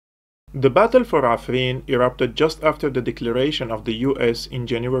The battle for Afrin erupted just after the declaration of the US in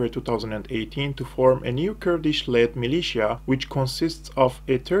January 2018 to form a new Kurdish-led militia which consists of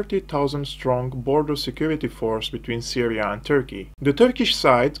a 30,000-strong border security force between Syria and Turkey. The Turkish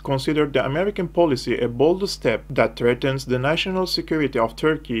side considered the American policy a bold step that threatens the national security of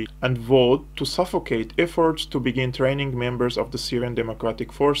Turkey and vowed to suffocate efforts to begin training members of the Syrian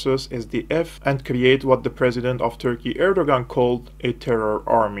Democratic Forces SDF and create what the president of Turkey Erdogan called a terror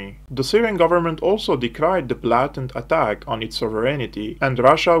army. The Syrian government also decried the blatant attack on its sovereignty, and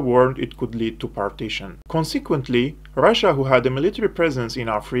Russia warned it could lead to partition. Consequently, Russia, who had a military presence in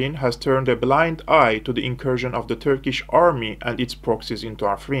Afrin, has turned a blind eye to the incursion of the Turkish army and its proxies into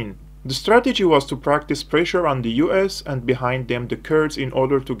Afrin. The strategy was to practice pressure on the US and behind them the Kurds in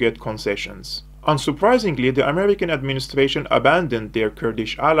order to get concessions. Unsurprisingly, the American administration abandoned their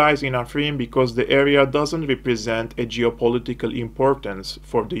Kurdish allies in Afrin because the area doesn't represent a geopolitical importance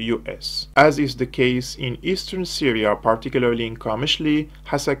for the US, as is the case in eastern Syria, particularly in Qamishli,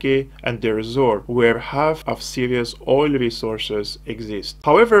 Hasakeh, and Deir ez-Zor, where half of Syria's oil resources exist.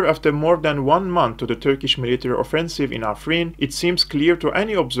 However, after more than 1 month to the Turkish military offensive in Afrin, it seems clear to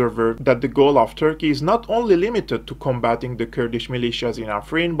any observer that the goal of Turkey is not only limited to combating the Kurdish militias in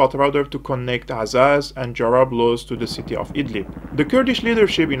Afrin, but rather to connect Azaz and Jarablos to the city of Idlib. The Kurdish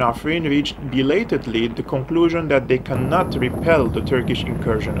leadership in Afrin reached belatedly the conclusion that they cannot repel the Turkish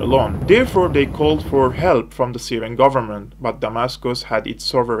incursion alone. Therefore, they called for help from the Syrian government, but Damascus had its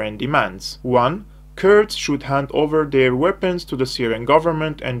sovereign demands. 1. Kurds should hand over their weapons to the Syrian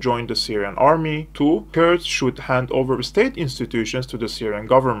government and join the Syrian army. 2. Kurds should hand over state institutions to the Syrian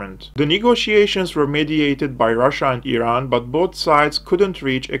government. The negotiations were mediated by Russia and Iran, but both sides couldn't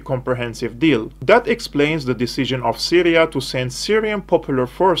reach a comprehensive deal. That explains the decision of Syria to send Syrian popular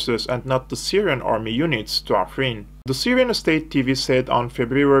forces and not the Syrian army units to Afrin. The Syrian state TV said on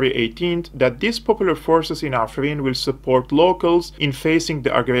February 18th that these popular forces in Afrin will support locals in facing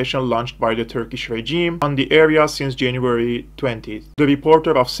the aggression launched by the Turkish regime on the area since January 20th. The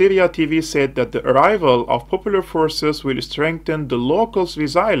reporter of Syria TV said that the arrival of popular forces will strengthen the locals'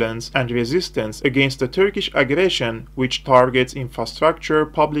 resilience and resistance against the Turkish aggression, which targets infrastructure,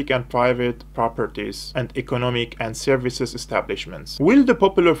 public and private properties, and economic and services establishments. Will the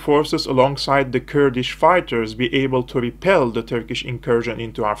popular forces alongside the Kurdish fighters be able to repel the Turkish incursion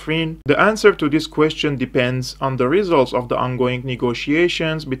into Afrin? The answer to this question depends on the results of the ongoing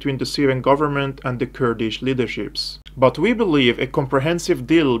negotiations between the Syrian government and the Kurdish leaderships. But we believe a comprehensive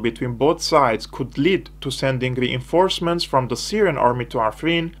deal between both sides could lead to sending reinforcements from the Syrian army to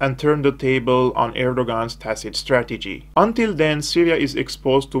Afrin and turn the table on Erdogan's tacit strategy. Until then, Syria is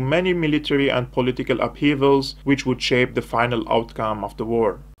exposed to many military and political upheavals which would shape the final outcome of the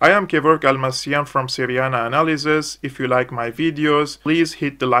war. I am Kevork Almasian from Syrian Analysis. If you like my videos, please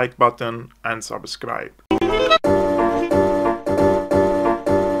hit the like button and subscribe.